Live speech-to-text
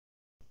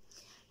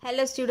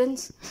Hello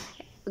students,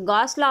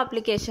 gauss law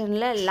application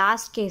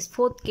last case,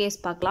 fourth case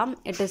பார்க்கலாம்.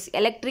 It is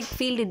electric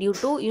field due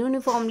to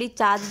uniformly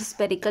charged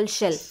spherical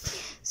shell.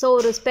 So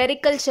ஒரு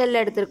spherical shell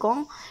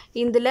எடுத்திருக்கோம்.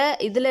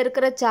 இதில்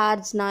இருக்கிற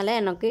சார்ஜ்னால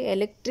எனக்கு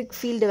electric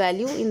field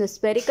value இந்த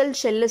spherical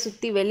ஷெல்லை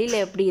சுற்றி வெளியில்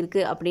எப்படி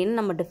இருக்குது அப்படின்னு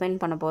நம்ம டிஃபைன்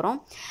பண்ண போகிறோம்.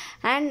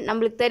 அண்ட்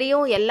நம்மளுக்கு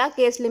தெரியும் எல்லா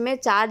கேஸ்லையுமே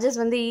சார்ஜஸ்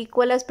வந்து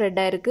ஈக்குவலாக ஸ்ப்ரெட்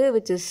ஆகிருக்கு,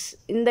 விச் இஸ்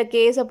இந்த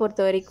கேஸை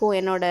பொறுத்த வரைக்கும்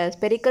என்னோட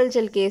ஸ்பெரிக்கல்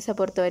ஷெல் கேஸை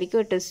பொறுத்த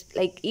வரைக்கும் it is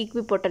like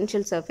equi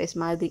potential surface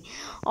மாதிரி.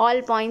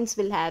 All points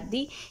will have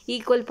the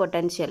equal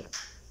potential.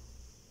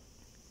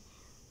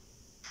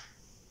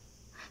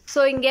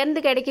 So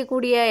இங்கேருந்து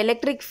கிடைக்கக்கூடிய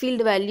எலக்ட்ரிக்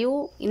ஃபீல்டு வேல்யூ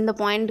இந்த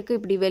பாயிண்ட்டுக்கு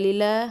இப்படி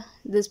வெளியில்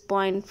this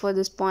point, for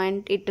this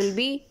point it will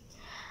be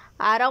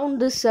around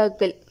this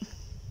circle.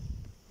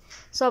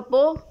 So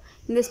அப்போது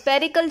இந்த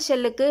ஸ்பெரிக்கல்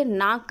ஷெல்லுக்கு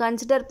நான்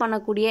கன்சிடர்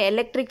பண்ணக்கூடிய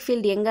எலக்ட்ரிக்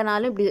ஃபீல்டு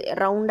எங்கேனாலும் இப்படி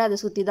ரவுண்டாக அதை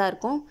சுற்றி தான்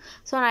இருக்கும்.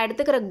 ஸோ நான்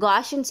எடுத்துக்கிற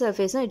Gaussian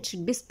சர்ஃபேஸும் it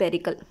should be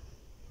spherical.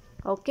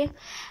 Okay,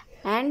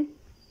 and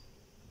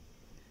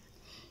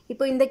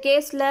இப்போ இந்த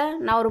கேஸில்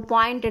நான் ஒரு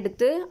பாயிண்ட்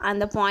எடுத்து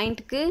அந்த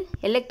பாயிண்ட்டுக்கு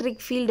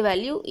எலக்ட்ரிக் ஃபீல்டு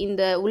வேல்யூ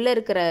இந்த உள்ளே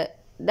இருக்கிற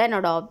தான்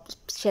என்னோடய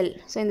ஷெல்.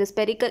 ஸோ இந்த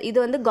ஸ்பெரிக்கல் இது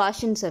வந்து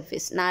காஷியன்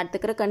சர்ஃபேஸ், நான்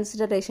எடுத்துக்கிற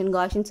கன்சிடரேஷன்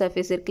காஷியன்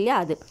சர்ஃபேஸ் இருக்கு இல்லையா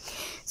அது.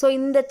 ஸோ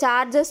இந்த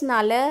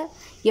சார்ஜஸ்னால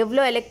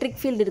எவ்வளோ எலக்ட்ரிக்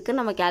ஃபீல்டு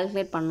இருக்குதுன்னு நம்ம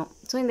கேல்குலேட் பண்ணோம்.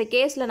 ஸோ இந்த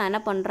கேஸில் நான்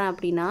என்ன பண்ணுறேன்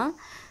அப்படின்னா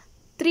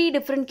 3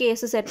 டிஃப்ரெண்ட்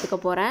கேஸஸ் எடுத்துக்க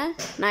போகிறேன்.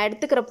 நான்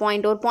எடுத்துக்கிற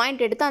பாயிண்ட், ஒரு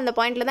பாயிண்ட் எடுத்து அந்த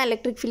பாயிண்டில் தான்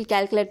எலக்ட்ரிக் ஃபீல்ட்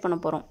கேல்குலேட் பண்ண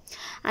போகிறோம்.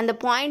 அந்த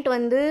பாயிண்ட்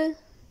வந்து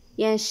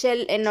என்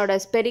ஷெல், என்னோட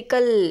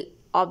ஸ்பெரிக்கல்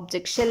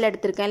ஆப்ஜெக்ட் ஷெல்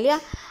எடுத்திருக்கேன் இல்லையா,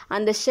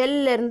 அந்த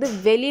ஷெல்லேருந்து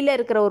வெளியில்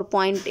இருக்கிற ஒரு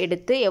பாயிண்ட்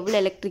எடுத்து எவ்வளோ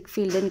எலக்ட்ரிக்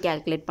ஃபீல்டுன்னு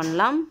கேல்குலேட்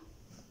பண்ணலாம்.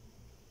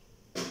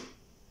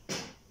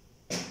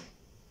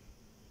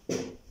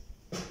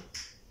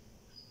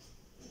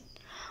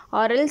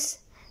 or else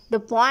the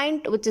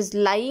point which is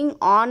lying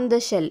on the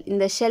shell,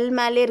 இந்த ஷெல்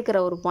மேலே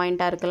இருக்கிற ஒரு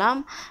பாயிண்ட்டாக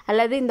இருக்கலாம்,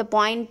 அல்லது இந்த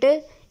பாயிண்ட்டு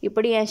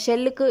இப்படி என்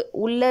ஷெல்லுக்கு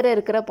உள்ளர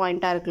இருக்கிற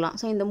பாயிண்ட்டாக இருக்கலாம்.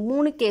 ஸோ இந்த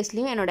 3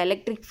 கேஸ்லேயும் என்னோடய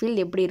எலக்ட்ரிக்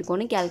ஃபீல்டு எப்படி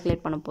இருக்கும்னு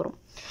கேல்குலேட் பண்ண போகிறோம்.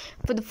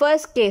 இப்போ the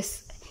first case,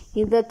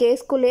 இந்த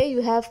கேஸ்க்குள்ளே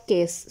you have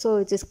case, so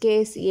which is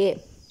case A.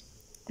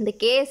 இந்த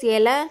கேஸ்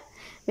ஏல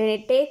when I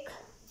take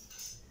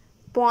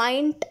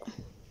point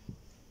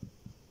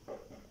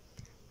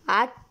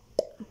at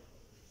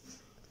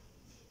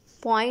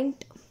point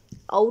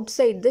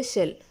outside the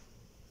shell,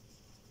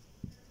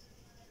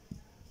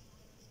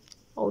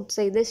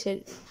 outside the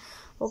shell.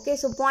 Okay,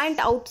 so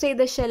point out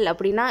side the shell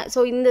அப்படின்னா, so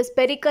இந்த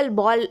spherical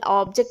பால்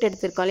object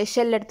எடுத்திருக்கோம்ல,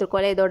 shell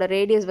எடுத்திருக்கோம்ல, இதோட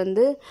radius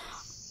வந்து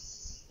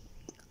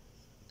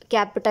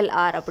capital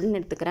R அப்படின்னு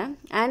எடுத்துக்கிறேன்.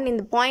 And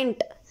இந்த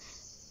point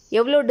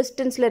எவ்வளோ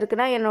டிஸ்டன்ஸில்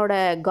இருக்குன்னா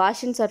என்னோடய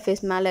காஷியன்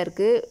சர்ஃபேஸ் மேலே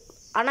இருக்குது.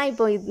 ஆனால்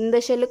இப்போ இந்த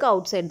ஷெல்லுக்கு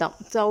அவுட் சைடு தான்,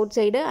 ஸோ அவுட்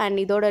சைடு அண்ட்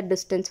இதோட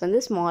டிஸ்டன்ஸ் வந்து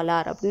ஸ்மால்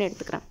ஆர் அப்படின்னு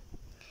எடுத்துக்கிறேன்.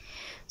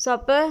 ஸோ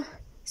அப்போ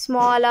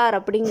ஸ்மால் ஆர்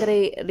அப்படிங்கிற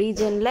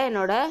ரீஜனில்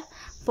என்னோடய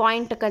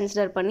பாயிண்ட்டை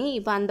கன்சிடர் பண்ணி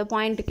இப்போ அந்த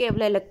பாயிண்ட்டுக்கு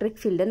எவ்வளோ எலக்ட்ரிக்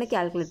ஃபீல்டுன்னு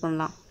கேல்குலேட்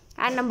பண்ணலாம்.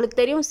 அண்ட் நம்மளுக்கு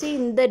தெரியும், சி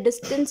இந்த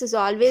distance is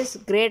always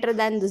greater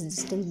than this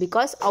distance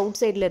because out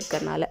சைடில்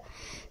இருக்கிறனால.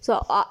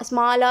 So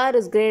small R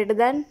is greater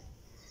than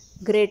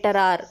greater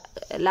r,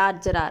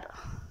 larger r,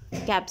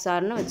 caps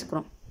r னு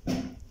வச்சுக்கிறோம்.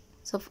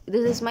 So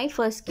this is my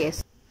first case.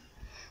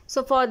 So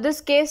for this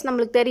case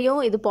நம்மளுக்கு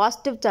தெரியும் இது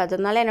positive charge,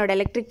 அதனால என்னோட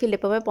electric field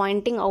எப்போவுமே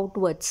பாயிண்டிங்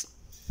அவுட்வர்ட்ஸ்.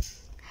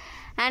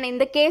 அண்ட்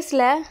இந்த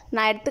கேஸில்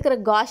நான் எடுத்துக்கிற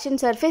காஷியன்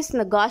சர்ஃபேஸ்,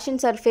 இந்த காஷியன்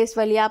சர்ஃபேஸ்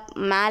வழியாக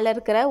மேலே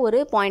இருக்கிற ஒரு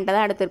பாயிண்ட்டை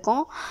தான்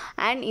எடுத்திருக்கோம்.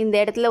 அண்ட் இந்த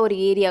இடத்துல ஒரு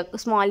ஏரியா,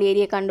 ஸ்மால்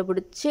ஏரியா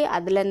கண்டுபிடிச்சி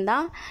அதுலேருந்து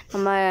தான்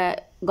நம்ம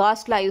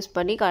காஸ் லா யூஸ்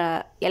பண்ணி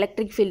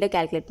எலக்ட்ரிக் ஃபீல்டை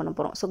கேல்குலேட் பண்ண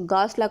போகிறோம். So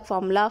cos law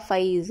formula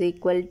phi is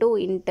equal to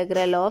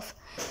integral of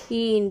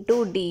E into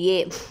dA,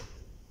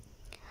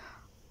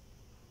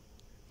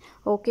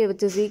 okay,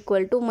 which is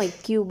equal to my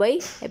Q by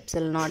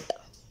epsilon naught.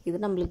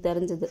 இது நம்மளுக்கு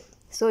தெரிஞ்சது.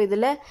 ஸோ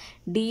இதில்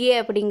dA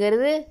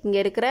அப்படிங்கிறது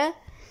இங்கே இருக்கிற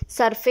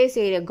surface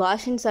area,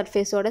 Gaussian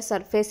சர்ஃபேஸோட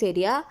surface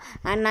area.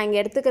 And நான் இங்கே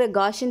எடுத்துக்கிற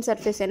காஷியன்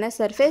சர்ஃபேஸ் என்ன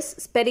சர்ஃபேஸ்,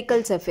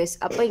 ஸ்பெரிக்கல் சர்ஃபேஸ்.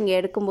 அப்போ இங்கே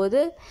எடுக்கும்போது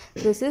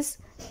this is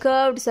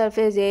curved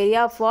surface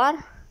area for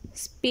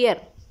sphere,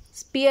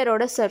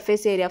 ஸ்பியரோட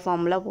surface area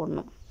formula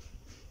போடணும்.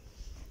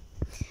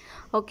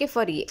 Okay,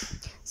 for A.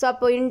 ஸோ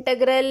அப்போ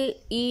இன்டெக்ரல்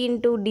இ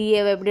இன்டூ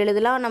டிஏ எப்படி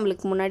எழுதலாம்,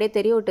 நம்மளுக்கு முன்னாடியே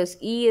தெரியும், it is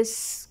E is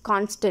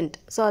constant.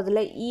 So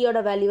அதில்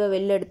ஈயோட வேல்யூவை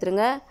வெளில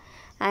எடுத்துருங்க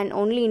and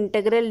only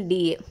integral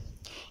DA.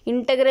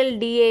 Integral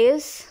DA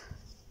is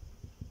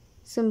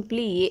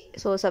simply a,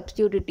 so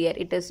substitute it here,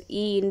 it is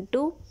e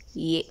into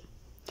a.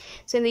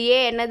 so இந்த a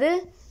என்னது,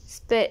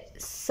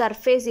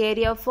 surface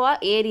area for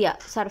area,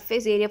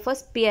 surface area for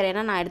sphere.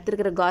 ஏன்னா நான்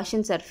எடுத்துருக்கிற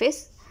Gaussian surface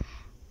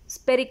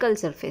spherical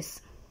surface.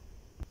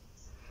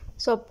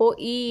 So அப்போது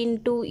e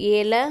into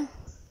aல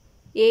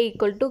a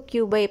equal to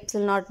q by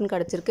epsilon நாட்னு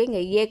கிடச்சிருக்கு.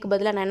 இங்கே ஏக்கு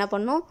பதிலாக நான் என்ன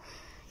பண்ணணும்,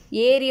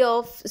 area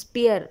of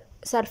sphere,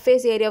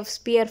 surface area of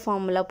sphere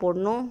formula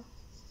போடணும்,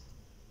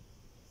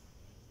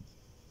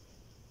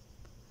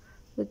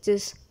 which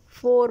is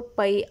 4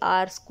 pi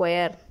r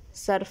square,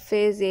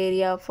 surface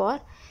area for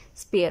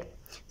sphere.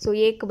 So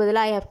a க்கு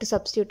பதிலா I have to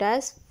substitute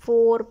as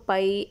 4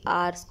 pi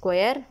r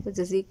square, which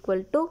is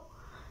equal to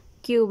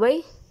q by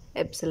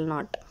epsilon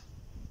naught.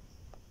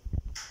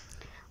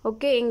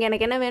 Okay, இங்கே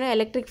எனக்கு என்ன வேணும்,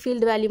 electric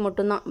field value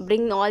மட்டும்தான்.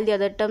 bring all the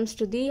other terms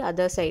to the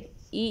other side.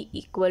 E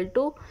equal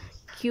to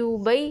Q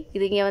by,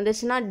 இது இங்கே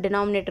வந்துச்சுன்னா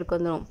denominatorக்கு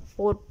வந்துடும்,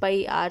 4 pi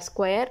r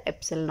square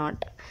epsilon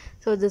naught.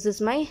 So this is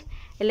my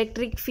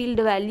electric field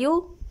value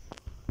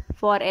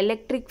for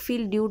electric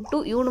field due to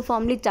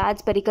uniformly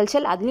charged spherical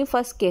shell. அதுலேயும்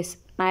first case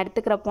நான்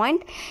எடுத்துக்கிற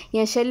point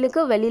என்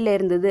ஷெல்லுக்கு வெளியில்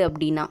இருந்தது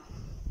அப்படின்னா.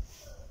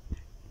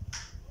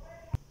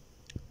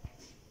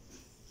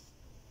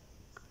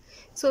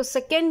 ஸோ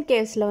செகண்ட்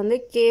கேஸில் வந்து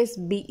கேஸ்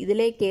பி,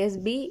 இதிலே கேஸ்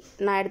பி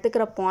நான்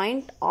எடுத்துக்கிற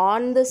point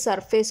on the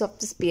surface of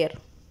the sphere,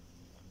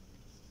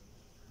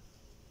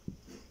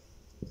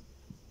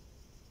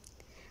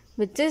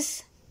 which is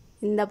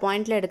இந்த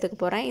பாயிண்டில் எடுத்துக்க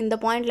போகிறேன். இந்த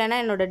பாயிண்ட்லனா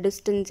என்னோட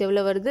டிஸ்டன்ஸ்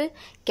எவ்வளோ வருது,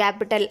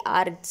 கேபிட்டல்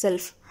ஆர் இட்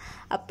செல்ஃப்.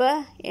 அப்போ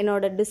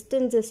என்னோட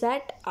distance is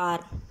at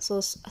R. So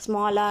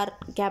small R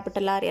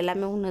capital R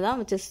எல்லாமே ஒன்று தான்,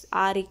 which is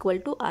R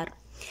equal to R.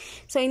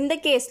 So இந்த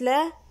கேஸில்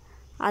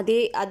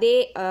அதே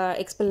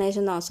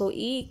எக்ஸ்பிளனேஷன் தான். So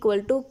E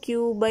equal to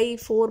Q by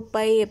 4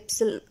 by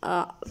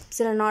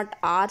epsilon naught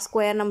R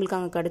square நம்மளுக்கு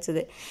அங்கே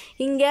கிடச்சிது.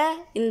 இங்கே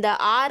இந்த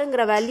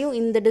ஆருங்கிற வேல்யூ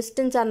இந்த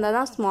டிஸ்டன்ஸாக இருந்தால்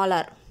தான் ஸ்மால்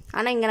ஆர்,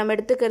 ஆனால் இங்கே நம்ம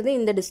எடுத்துக்கிறது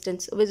இந்த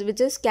distance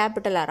which is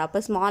capital R.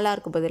 அப்போ ஸ்மால்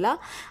ஆருக்கு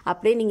பதிலாக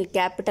அப்படியே நீங்கள்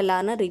கேபிட்டல்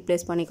ஆர்னு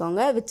ரீப்ளேஸ்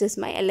பண்ணிக்கோங்க, which is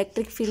my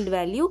electric field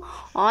value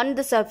on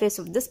the surface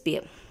of the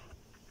sphere.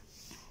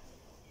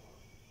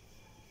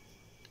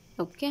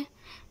 Okay,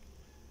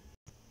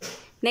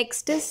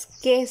 next is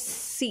case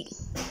C,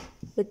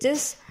 which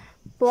is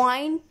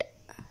point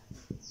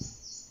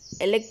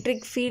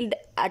electric field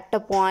at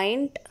a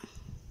point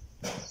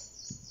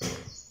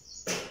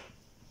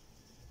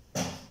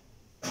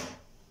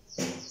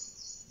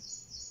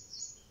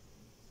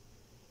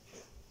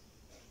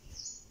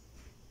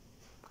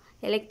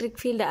electric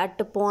field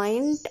at a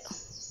point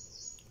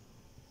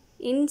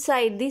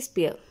inside the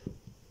sphere.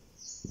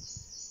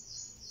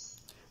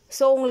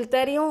 So உங்களுக்கு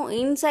தெரியும்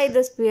inside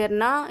the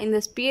ஸ்பியர்னால் இந்த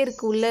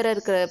ஸ்பியருக்கு உள்ளே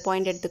இருக்கிற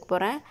point எடுத்துக்க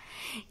போகிறேன்.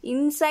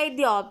 Inside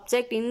the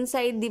object,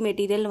 inside the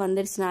material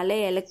வந்துருச்சுனாலே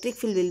electric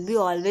field will be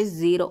always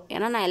zero.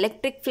 ஏன்னா நான்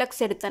electric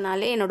flux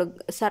எடுத்தனாலே என்னோட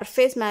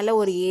சர்ஃபேஸ் மேலே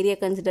ஒரு ஏரியா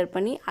கன்சிடர்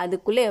பண்ணி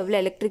அதுக்குள்ளே எவ்வளோ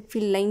எலக்ட்ரிக்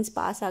ஃபீல்ட் லைன்ஸ்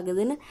பாஸ்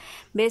ஆகுதுன்னு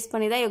பேஸ்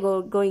பண்ணி தான்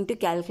கோயிங் டு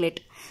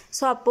கேல்குலேட்.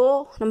 ஸோ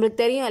அப்போது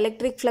நம்மளுக்கு தெரியும்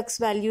electric flux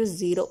value is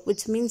zero,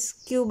 which means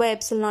Q by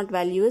epsilon naught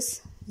value is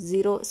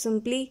zero.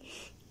 Simply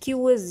Q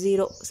is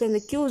zero. So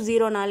இந்த Q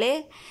ஜீரோனாலே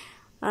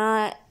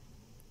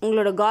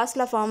உங்களோட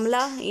காஸ்ல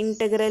formula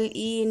integral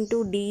E into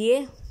dA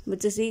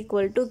which is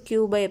equal to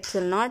Q by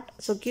epsilon naught.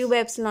 So Q by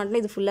epsilon naught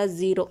இது ஃபுல்லாக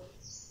zero,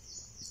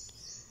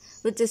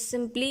 which is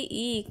simply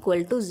E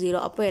equal to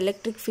 0. அப்போ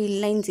electric field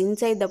lines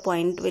inside the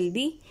point will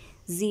be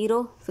 0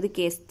 for the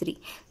case 3.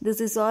 This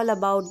is all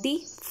about the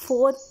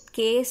fourth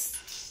case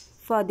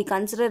for the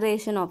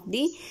consideration of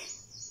the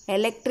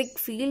electric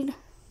field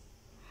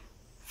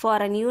for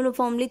an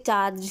uniformly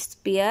charged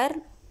sphere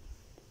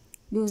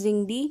using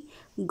the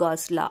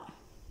Gauss law.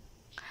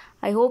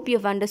 I hope you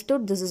have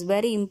understood. This is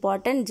very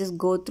important. Just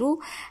go through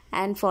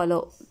and follow.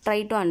 Try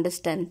to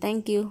understand.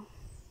 Thank you.